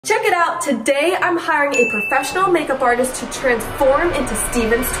Check it out, today I'm hiring a professional makeup artist to transform into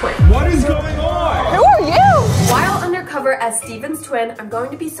Steven's twin. What is going on? Who are you? While undercover as Steven's twin, I'm going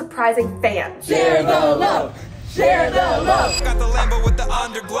to be surprising fans. Share the love! Share the love! Got the Lambo with the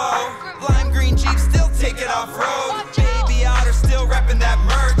underglow. Lime green Jeep still taking off-road. Baby Otter still repping that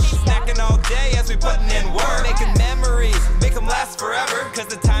merch. Snacking all day as we putting in work. Making memories, make them last forever. Cause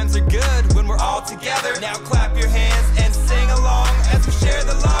the times are good when we're all together. Now clap your hands and sing along as we share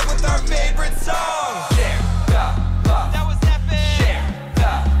the love with our favorite song. Share the love. That was epic. Share the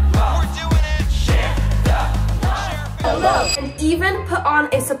love. We're doing it. Share the love. And even put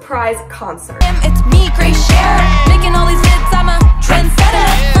on a surprise concert. It's me, Grace Share, making all these hits. I'm a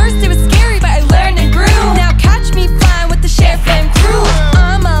trendsetter. First it was scary, but I learned and grew. Now catch me flying with the Share Fam crew.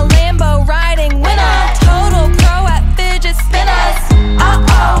 I'm a Lambo riding winner, total pro at fidget spinners.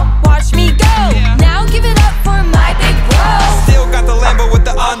 Watch me go. Now give it up for my big bro. Still got the Lambo with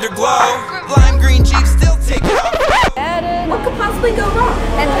the underglow. Lime green Jeep still taking off. What could possibly go wrong?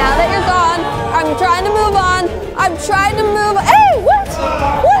 And now that you're gone, I'm trying to move on. I'm trying to move. Hey, what?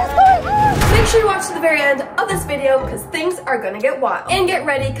 What is going on? Make sure you watch to the very end of this video because things are gonna get wild. And get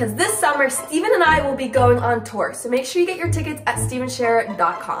ready because this summer, Steven and I will be going on tour. So make sure you get your tickets at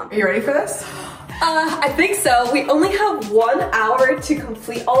stevensharer.com. Are you ready for this? I think so. We only have 1 hour to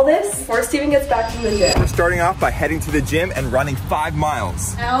complete all this before Steven gets back from the gym. We're starting off by heading to the gym and running 5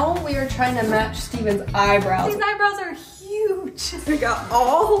 miles. Now we are trying to match Steven's eyebrows. These eyebrows are huge. We got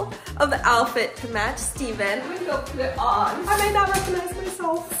all of the outfit to match Steven. I'm gonna go put it on. I may not recognize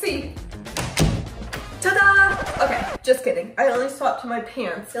myself. See. Ta-da! Okay, just kidding. I only swapped to my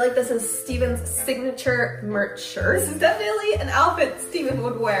pants. I feel like this is Steven's signature merch shirt. This is definitely an outfit Steven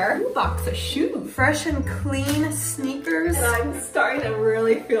would wear. New box of shoes. Fresh and clean sneakers. And I'm starting to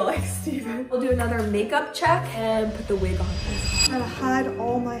really feel like Steven. We'll do another makeup check and put the wig on. I'm gonna hide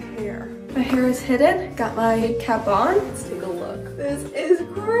all my hair. My hair is hidden. Got my cap on. Let's take a look. This is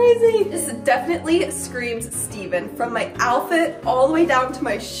crazy. This definitely screams Steven. From my outfit all the way down to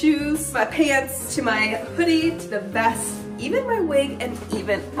my shoes, my pants, to my hoodie, to the vest, even my wig, and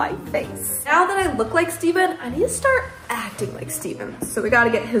even my face. Now that I look like Steven, I need to start acting like Steven. So we gotta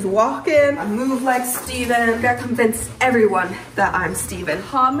get his walk in, I move like Steven. We gotta convince everyone that I'm Steven.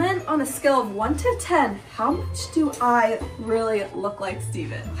 Comment on a scale of 1 to 10, how much do I really look like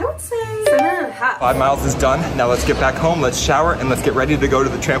Steven? I would say 7.5. 5 miles is done. Now let's get back home, let's shower, and let's get ready to go to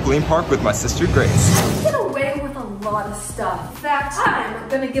the trampoline park with my sister Grace. Get away with a lot of stuff. In fact, I'm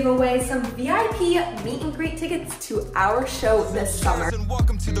gonna give away some VIP meet and greet tickets to our show this summer. And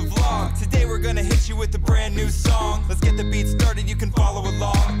welcome to the vlog. Today we're gonna hit you with a brand new song. Let's get the beat started, you can follow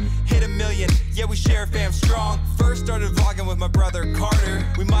along. Hit 1 million, yeah we share fam strong. First started vlogging with my brother Carter.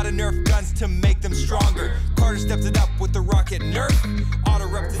 We mighta nerf guns to make them stronger. Carter stepped it up with the rocket nerf. Auto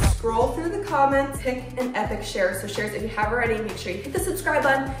repped it up. Scroll through the comments, pick an epic share. So shares, if you have already, make sure you hit the subscribe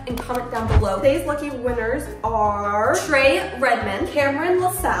button and comment down below. Today's lucky winners are Trey Redmond, Cameron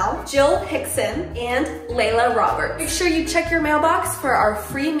LaSalle, Jill Hickson, and Layla Robert. Make sure you check your mailbox for our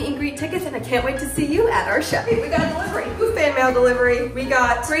free meet and greet tickets, and I can't wait to see you at our show. Hey, we got a delivery. Who fan mail delivery? We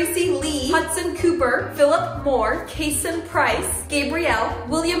got Tracy Lee, Hudson Cooper, Philip Moore, Kason Price, Gabrielle,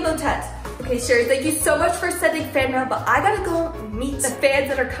 William Botet. Okay, Sherry, thank you so much for sending fan mail, but I gotta go meet the fans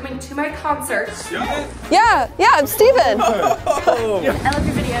that are coming to my concert. Yeah, I'm Steven. I love your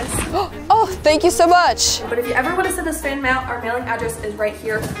videos. Oh, thank you so much. But if you ever want to send us fan mail, our mailing address is right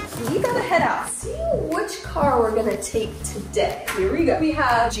here. We gotta head out. See which car we're gonna take today. Here we go. We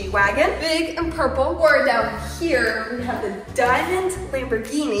have G-Wagon, big and purple. Or down here, we have the diamond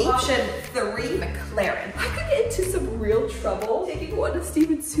Lamborghini. Option 3, McLaren. I could get into some real trouble taking one of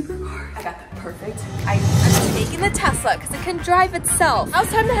Steven's supercars. I got the perfect idea. I'm taking the Tesla because it can drive itself. Now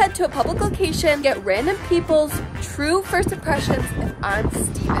it's time to head to a public location, get random people's true first impressions if I'm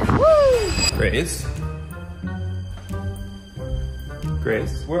Steven. Woo! Grace?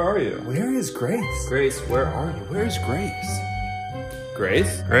 Grace, where are you? Where is Grace? Grace, where are you? Where is Grace?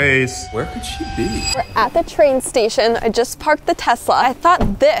 Grace? Grace? Where could she be? We're at the train station. I just parked the Tesla. I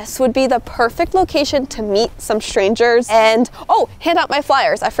thought this would be the perfect location to meet some strangers and, oh, hand out my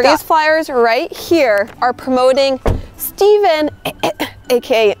flyers. I forgot. These flyers right here are promoting Steven,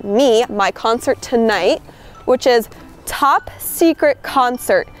 aka me, my concert tonight, which is Top Secret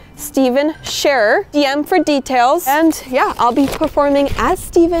Concert. Steven SHARER, DM for details. And yeah, I'll be performing as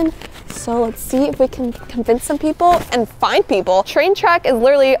Steven So let's see if we can convince some people and find people. Train track is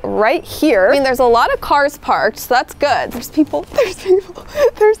literally right here. I mean, there's a lot of cars parked, so that's good. There's people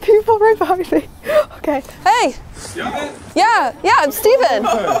right behind me. Okay, hey. Steven? Yeah, I'm Steven.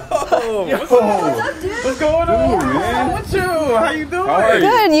 What's up, dude? What's going on, man? What's you? How you doing? How are you?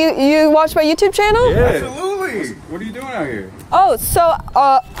 Good, you watch my YouTube channel? Yeah. Absolutely. What are you doing out here? Oh, so,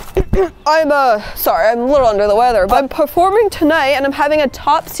 sorry, I'm a little under the weather, but I'm performing tonight and I'm having a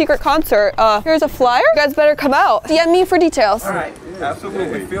top secret concert. Here's a flyer. You guys better come out. DM me for details. All right.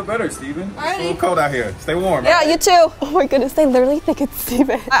 Absolutely. Feel better, Steven. It's a little cold out here. Stay warm. Yeah, right? You too. Oh my goodness, they literally think it's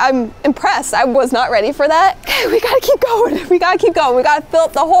Steven. I'm impressed. I was not ready for that. Okay, we gotta keep going. We gotta fill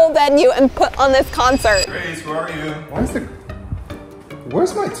up the whole venue and put on this concert. Grace, where are you?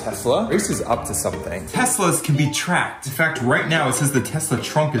 Where's my Tesla? Grace is up to something. Teslas can be tracked. In fact, right now it says the Tesla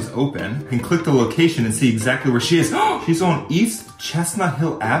trunk is open. You can click the location and see exactly where she is. She's on East Chestnut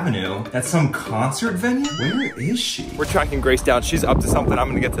Hill Avenue. That's some concert venue? Where is she? We're tracking Grace down. She's up to something. I'm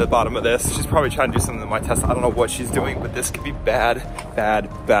gonna get to the bottom of this. She's probably trying to do something to my Tesla. I don't know what she's doing, but this could be bad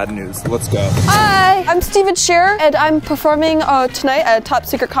news. Let's go. Hi, I'm Steven SHARER, and I'm performing tonight at a top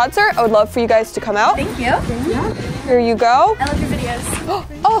secret concert. I would love for you guys to come out. Thank you. Yeah. Here you go. I love your videos.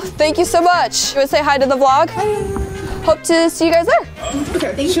 Oh, thank you so much. You want to say hi to the vlog? Hope to see you guys there.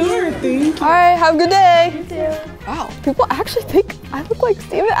 Okay, thank you. All right, have a good day. You too. Wow, people actually think I look like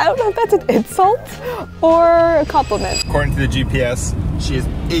Steven. I don't know if that's an insult or a compliment. According to the GPS, she is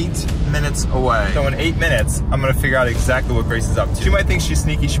 8 minutes away. So in 8 minutes, I'm gonna figure out exactly what Grace is up to. She might think she's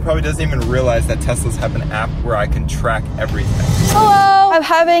sneaky. She probably doesn't even realize that Teslas have an app where I can track everything. Hello, I'm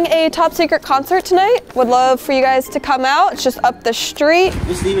having a top secret concert tonight. Would love for you guys to come out. It's just up the street.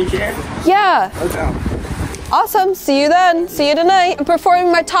 You Steven SHARER? Yeah. Okay. Awesome, see you then. See you tonight. I'm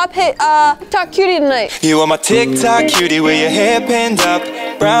performing my top hit, TikTok cutie tonight. You are my TikTok cutie with your hair pinned up.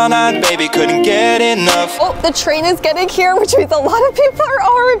 Brown-eyed baby, couldn't get enough. Oh, the train is getting here, which means a lot of people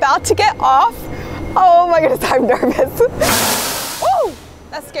are about to get off. Oh my goodness, I'm nervous. Oh,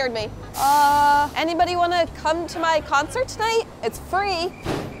 that scared me. Anybody wanna come to my concert tonight? It's free.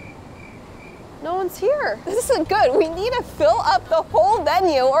 No one's here. This isn't good. We need to fill up the whole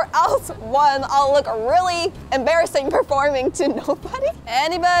venue or else, one, I'll look really embarrassing performing to nobody.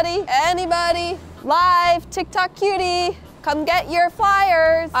 Anybody, live TikTok cutie, come get your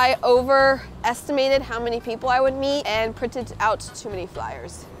flyers. I overestimated how many people I would meet and printed out too many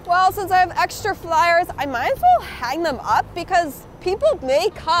flyers. Well, since I have extra flyers, I might as well hang them up because people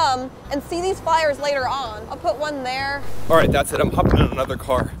may come and see these flyers later on. I'll put one there. All right, that's it. I'm hopping in another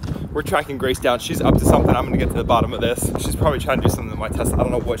car. We're tracking Grace down. She's up to something. I'm gonna get to the bottom of this. She's probably trying to do something to my Tesla. I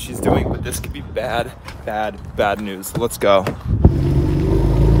don't know what she's doing, but this could be bad news. Let's go. I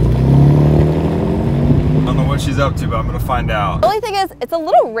don't know what she's up to, but I'm gonna find out. The only thing is, it's a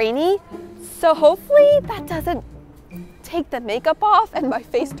little rainy, so hopefully that doesn't take the makeup off and my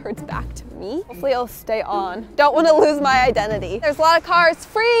face turns back to me. Hopefully it'll stay on. Don't want to lose my identity. There's a lot of cars.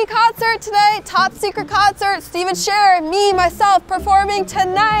 Free concert tonight, top secret concert. Steven SHARER, me, myself performing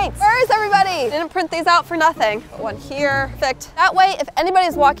tonight. Where is everybody? Didn't print these out for nothing. Put one here, perfect. That way, if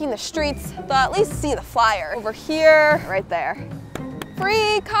anybody's walking the streets, they'll at least see the flyer. Over here, right there.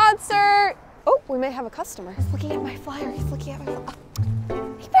 Free concert. Oh, we may have a customer. He's looking at my flyer. He's looking at my flyer.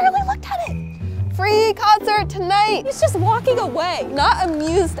 Oh, he barely looked at it. Free concert tonight. He's just walking away, not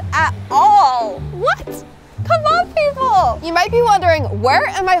amused at all. What? Come on, people. You might be wondering, where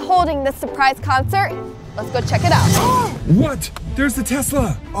am I holding this surprise concert? Let's go check it out. What? There's the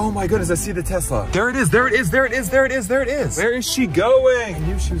Tesla. Oh my goodness, I see the Tesla. There it is, there it is, there it is, there it is, there it is. Where is she going? I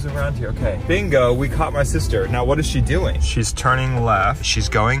knew she was around here. Okay, bingo, we caught my sister. Now what is she doing? She's turning left. She's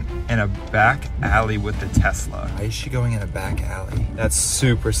going in a back alley with the Tesla. Why is she going in a back alley? That's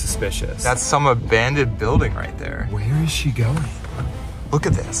super suspicious. That's some abandoned building right there. Where is she going? Look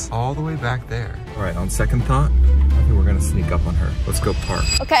at this, all the way back there. All right, on second thought, I think we're gonna sneak up on her. Let's go park.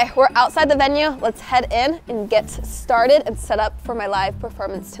 Okay, we're outside the venue. Let's head in and get started and set up for my live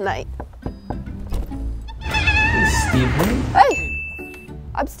performance tonight. Steven? Hey,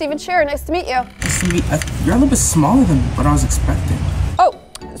 I'm Steven SHARER. Nice to meet you. Stevie, you're a little bit smaller than what I was expecting. Oh,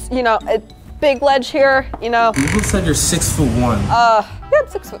 you know, a big ledge here, you know. You said you're 6'1". Yeah, I'm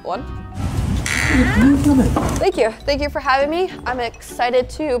 6'1". Thank you for having me. I'm excited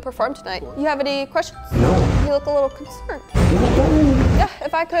to perform tonight. You have any questions? No. You look a little concerned. Yeah,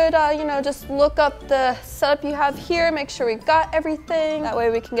 if I could, you know, just look up the setup you have here, make sure we got everything. That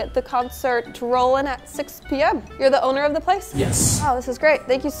way we can get the concert rolling at 6 p.m. You're the owner of the place? Yes. Wow, this is great.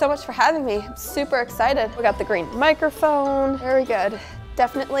 Thank you so much for having me. I'm super excited. We got the green microphone. Very good.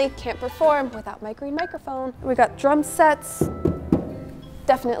 Definitely can't perform without my green microphone. We got drum sets.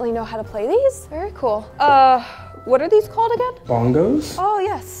 definitely know how to play these. Very cool. What are these called again? Bongos? Oh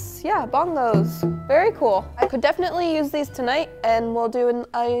yes, yeah, bongos. Very cool. I could definitely use these tonight, and we'll do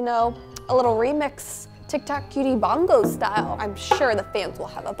you know, a little remix. TikTok cutie bongo style. I'm sure the fans will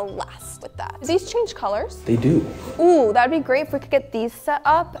have a blast with that. Do these change colors? They do. Ooh, that'd be great if we could get these set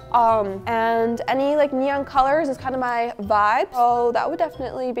up. And any like neon colors is kind of my vibe. Oh, that would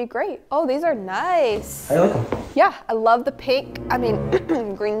definitely be great. Oh, these are nice. I like them. Yeah, I love the pink. I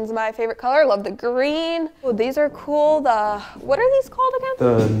mean, green's my favorite color. I love the green. Oh, these are cool. What are these called again?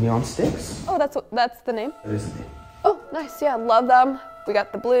 The neon sticks? Oh, that's the name? That is the name. Oh, nice, yeah, love them. We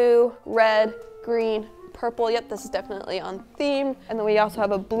got the blue, red, green, purple. Yep, this is definitely on theme. And then we also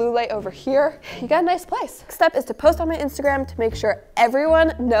have a blue light over here. You got a nice place. Next step is to post on my Instagram to make sure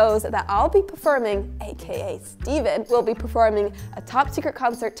everyone knows that I'll be performing, AKA Steven, will be performing a top secret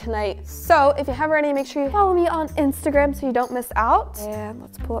concert tonight. So if you haven't already, make sure you follow me on Instagram so you don't miss out. And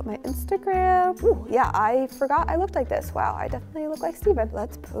let's pull up my Instagram. Ooh, yeah, I forgot I looked like this. Wow, I definitely look like Steven.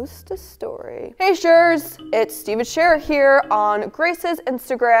 Let's post a story. Hey Sharers, it's Steven SHARER here on Grace's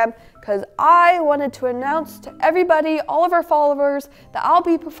Instagram, because I wanted to announce to everybody, all of our followers, that I'll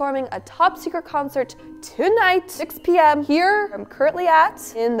be performing a top secret concert tonight, 6 p.m. here I'm currently at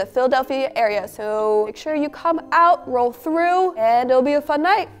in the Philadelphia area. So make sure you come out, roll through, and it'll be a fun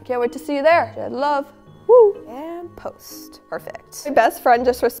night. Can't wait to see you there. Shed love. Woo! And post. Perfect. My best friend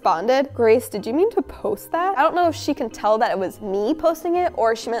just responded, Grace, did you mean to post that? I don't know if she can tell that it was me posting it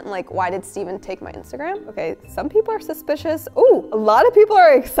or she meant like, why did Steven take my Instagram? Okay, some people are suspicious. Ooh, a lot of people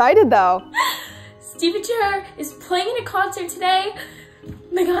are excited though. Steven SHARER is playing in a concert today. Oh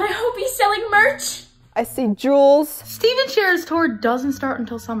my God, I hope he's selling merch. I see Jules. Steven SHARER's tour doesn't start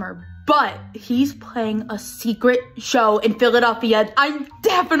until summer, but he's playing a secret show in Philadelphia. I'm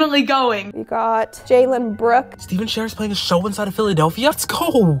definitely going. We got Jalen Brooke. Steven SHARER's playing a show inside of Philadelphia? Let's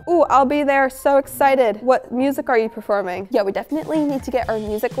go. Ooh, I'll be there. So excited. What music are you performing? Yeah, we definitely need to get our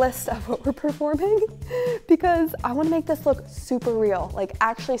music list of what we're performing because I want to make this look super real, like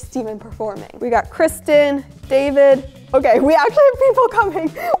actually Steven performing. We got Kristen, David. Okay, we actually have people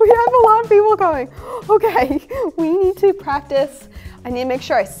coming. We have a lot of people coming. Okay, we need to practice. I need to make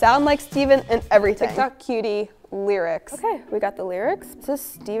sure I sound like Steven and everything. TikTok cutie lyrics. Okay, we got the lyrics. This is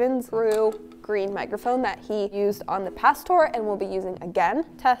Steven's blue green microphone that he used on the past tour and will be using again.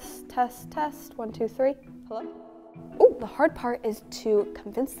 Test, test, test. 1, 2, 3. Hello? Ooh, the hard part is to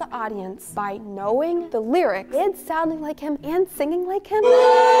convince the audience by knowing the lyrics and sounding like him and singing like him.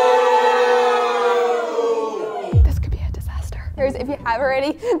 This could be a disaster. If you haven't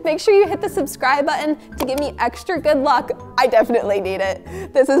already, make sure you hit the subscribe button to give me extra good luck. I definitely need it.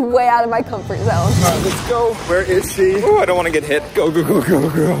 This is way out of my comfort zone. All right, let's go. Where is she? Ooh, I don't want to get hit. Go, go, go, go,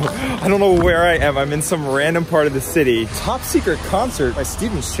 go. I don't know where I am. I'm in some random part of the city. Top secret concert by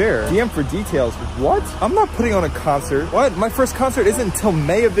Steven SHARER. DM for details. What? I'm not putting on a concert. What? My first concert isn't until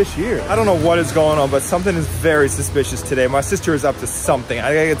May of this year. I don't know what is going on, but something is very suspicious today. My sister is up to something.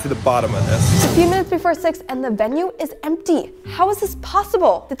 I gotta get to the bottom of this. It's a few minutes before 6 and the venue is empty. How is this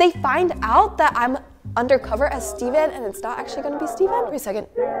possible? Did they find out that I'm undercover as Steven and it's not actually gonna be Steven? Wait a second,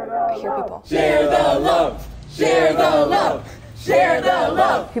 I hear people. Share the love, share the love, share the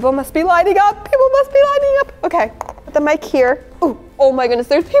love. People must be lining up, people must be lining up. Okay, put the mic here. Ooh, oh my goodness,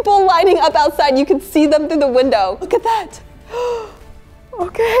 there's people lining up outside. You can see them through the window. Look at that.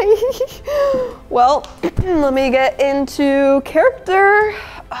 Okay, well, let me get into character.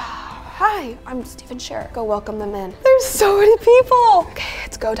 Hi, I'm Steven SHARER. Go welcome them in. There's so many people. Okay,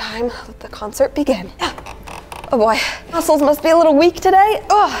 it's go time. Let the concert begin. Oh boy, muscles must be a little weak today.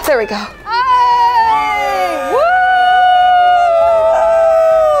 Oh, there we go. Hey!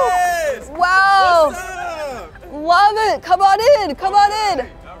 Woo! Wow! Love it. Come on in. Come on in.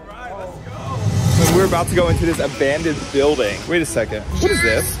 We're about to go into this abandoned building. Wait a second. What is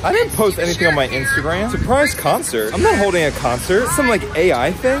this? I didn't post anything on my Instagram. Surprise concert. I'm not holding a concert. Some like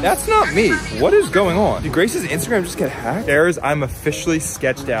AI thing. That's not me. What is going on? Did Grace's Instagram just get hacked? Sharers, I'm officially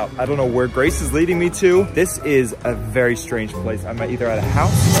sketched out. I don't know where Grace is leading me to. This is a very strange place. I'm either at a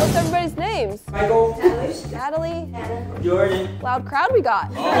house. What's everybody's names? Michael. Natalie. Jordan. Loud crowd we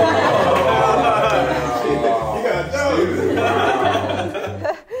got.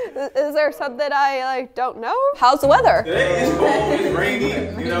 Is there something I like don't know? How's the weather? Today is cold, it's rainy,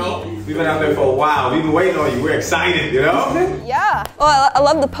 you know. We've been out there for a while. We've been waiting on you. We're excited, you know? Yeah. Well, I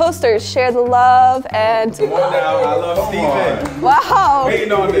love the posters. Share the love and... Come on now, I love Steven. Wow.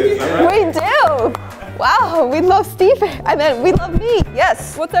 Waiting on this, all right? We do. Wow, we love Steven. I mean, we love me.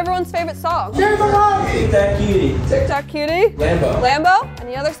 Yes. What's everyone's favorite song? Share the love. TikTok cutie. TikTok cutie. Lambo.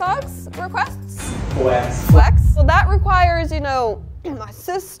 Any other songs requests? Flex. Flex. Well, that requires, you know, My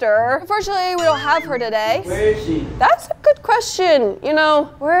sister. Unfortunately, we don't have her today. Where is she? That's a good question. You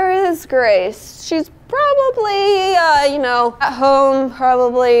know, where is Grace? She's probably, you know, at home,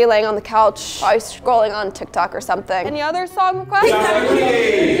 probably laying on the couch, probably scrolling on TikTok or something. Any other song requests?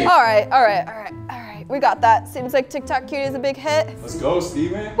 All right. We got that. Seems like TikTok Cutie is a big hit. Let's go,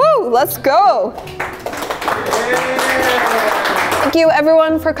 Steven. Woo, let's go. Thank you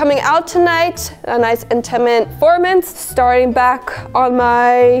everyone for coming out tonight. A nice intimate performance. Starting back on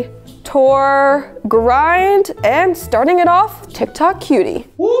my tour grind and starting it off, TikTok Cutie.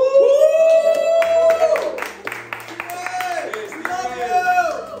 Woo!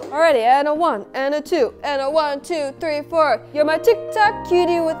 Alrighty, and a 1, and a 2, and a 1, 2, 3, 4. You're my TikTok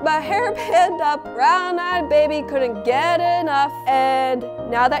cutie with my hair pinned up. Brown-eyed baby, couldn't get enough. And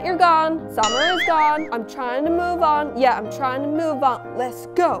now that you're gone, summer is gone. I'm trying to move on. Yeah, I'm trying to move on. Let's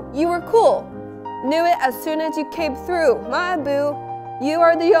go. You were cool. Knew it as soon as you came through, my boo. You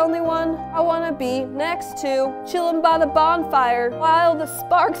are the only one I wanna be next to. Chilling by the bonfire while the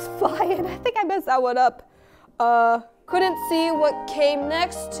sparks flying. I think I messed that one up. Couldn't see what came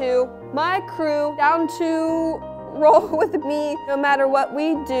next to my crew, down to roll with me no matter what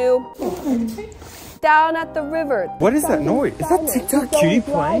we do. Down at the river. What is that noise? Is that TikTok Cutie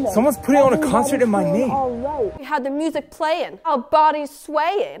playing? Someone's putting on a concert in my name. We had the music playing, our bodies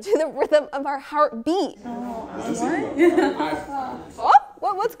swaying to the rhythm of our heartbeat.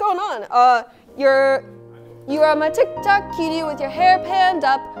 What's going on? You are my TikTok cutie with your hair panned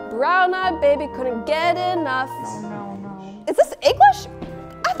up. Brown-eyed baby, couldn't get enough. Is this English?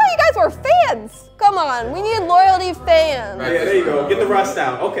 I thought you guys were fans. Come on, we need loyalty fans. Yeah, there you go. Get the rust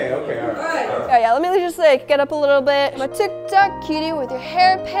out. Okay, all right. Yeah, let me just like get up a little bit. My TikTok cutie with your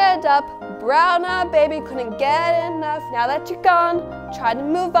hair panned up. Brown-eyed baby, couldn't get enough. Now that you're gone, tried to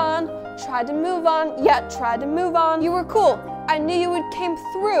move on. Tried to move on, yeah, tried to move on. You were cool. I knew you would came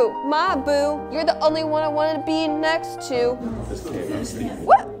through, my boo. You're the only one I wanted to be next to.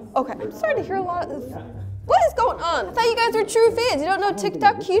 What? Okay, I'm starting to hear a lot of this. What is going on? I thought you guys were true fans. You don't know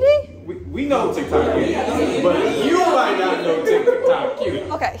TikTok Cutie? We know TikTok Cutie, but you might not know TikTok Cutie.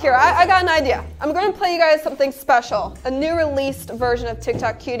 Okay, here, I got an idea. I'm going to play you guys something special. A new released version of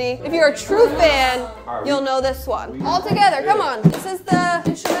TikTok Cutie. If you're a true fan, you'll know this one. All together, come on. This is the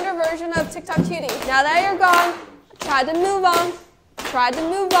instrumental version of TikTok Cutie. Now that you're gone, tried to move on. Tried to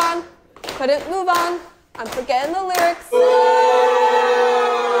move on. Couldn't move on. I'm forgetting the lyrics.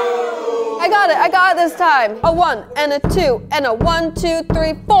 I got it this time. A 1 and a 2 and a 1, 2,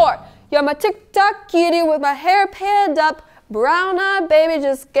 3, 4. You're my TikTok cutie with my hair panned up. Brown-eyed baby,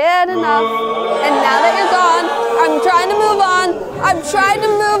 just get enough. And now that you're gone, I'm trying to move on. I'm trying to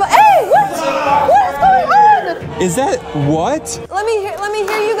move. Hey, what is going on? Is that what? Let me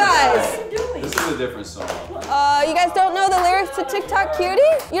hear you guys. This is a different song. You guys don't know the lyrics to TikTok Cutie?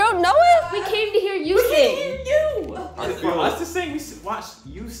 You don't know it? We came to hear you sing. Us to sing, we watched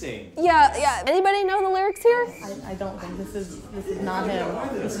you sing. Yeah. Anybody know the lyrics here? I don't think this is not him.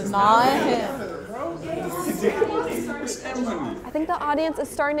 This is not him. I think the audience is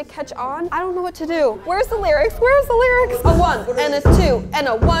starting to catch on. I don't know what to do. Where's the lyrics? Where's the lyrics? A 1 and a 2 and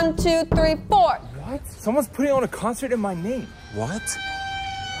a 1, 2, 3, 4. What? Someone's putting on a concert in my name. What?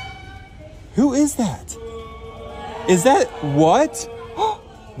 Who is that? Is that what?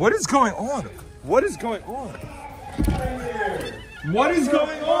 What is going on? What is going on? What is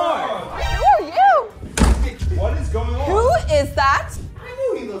going on? Who are you? What is going on? Who is that? I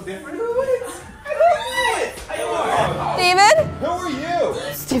knew he looked different. Who is? Steven? Who are you?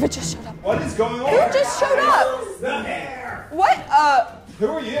 Steven just showed up. What is going on? Who just showed up? What? Who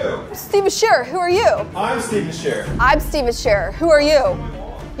are you? Steven Shearer, who are you? I'm Steven Shearer. I'm Steven Shearer. Who are you?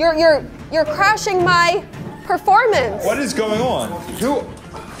 You're crashing my performance. What is going on? Who?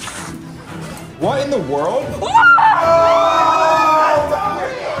 What in the world? Steven!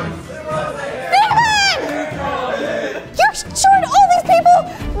 You're showing all these people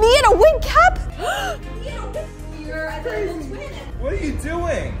me in a wig cap? What are you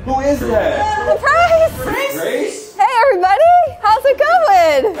doing? Who is that? Surprise! Grace? Hey everybody! How's it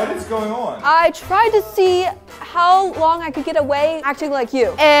going? What is going on? I tried to see how long I could get away acting like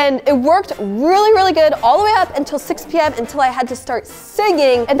you. And it worked really, really good all the way up until 6 p.m. until I had to start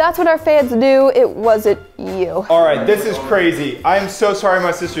singing. And that's when our fans knew it wasn't you. All right, this is crazy. I'm so sorry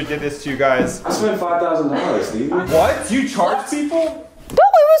my sister did this to you guys. I spent $5,000, Steve. What? You charge people? No,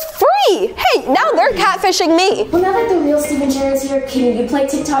 it was free! Hey, now they're catfishing me. Well, now that the real Steven Shearer is here, can you play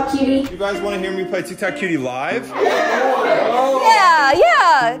TikTok Cutie? You guys want to hear me play TikTok Cutie live?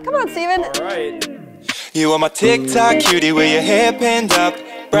 Yeah. Come on, Steven. All right. You are my TikTok cutie with your hair pinned up.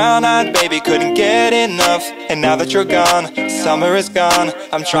 Brown-eyed baby, couldn't get enough. And now that you're gone, summer is gone.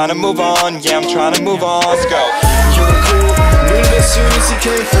 I'm trying to move on, yeah, I'm trying to move on. Let's go. You were cool, knew as soon as you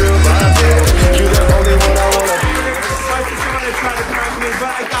came through my bed. You the only one I wanna be. My sister might have tried to prank me,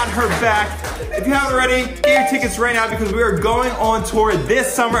 but I got her back. If you haven't already, get your tickets right now because we are going on tour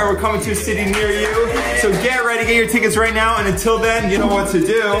this summer and we're coming to a city near you. So get ready, get your tickets right now, and until then, you know what to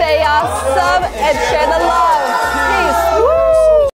do. Stay awesome and share the love.